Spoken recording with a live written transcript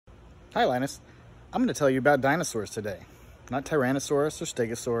Hi Linus, I'm going to tell you about dinosaurs today. Not Tyrannosaurus or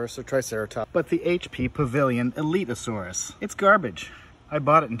Stegosaurus or Triceratops, but the HP Pavilion Eliteosaurus. It's garbage. I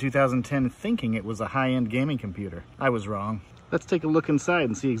bought it in 2010 thinking it was a high-end gaming computer. I was wrong. Let's take a look inside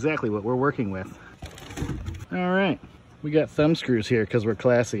and see exactly what we're working with. All right, we got thumb screws here because we're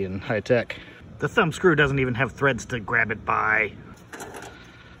classy and high-tech. The thumb screw doesn't even have threads to grab it by.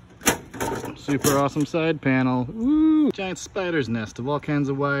 Super awesome side panel. Ooh, giant spider's nest of all kinds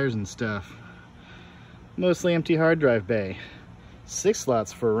of wires and stuff. Mostly empty hard drive bay. 6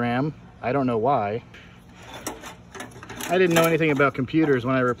 slots for RAM. I don't know why. I didn't know anything about computers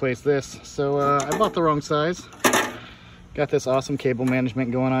when I replaced this, so I bought the wrong size. Got this awesome cable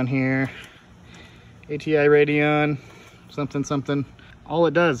management going on here. ATI Radeon, something. All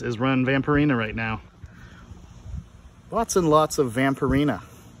it does is run Vampirina right now. Lots and lots of Vampirina.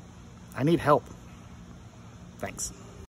 I need help. Thanks.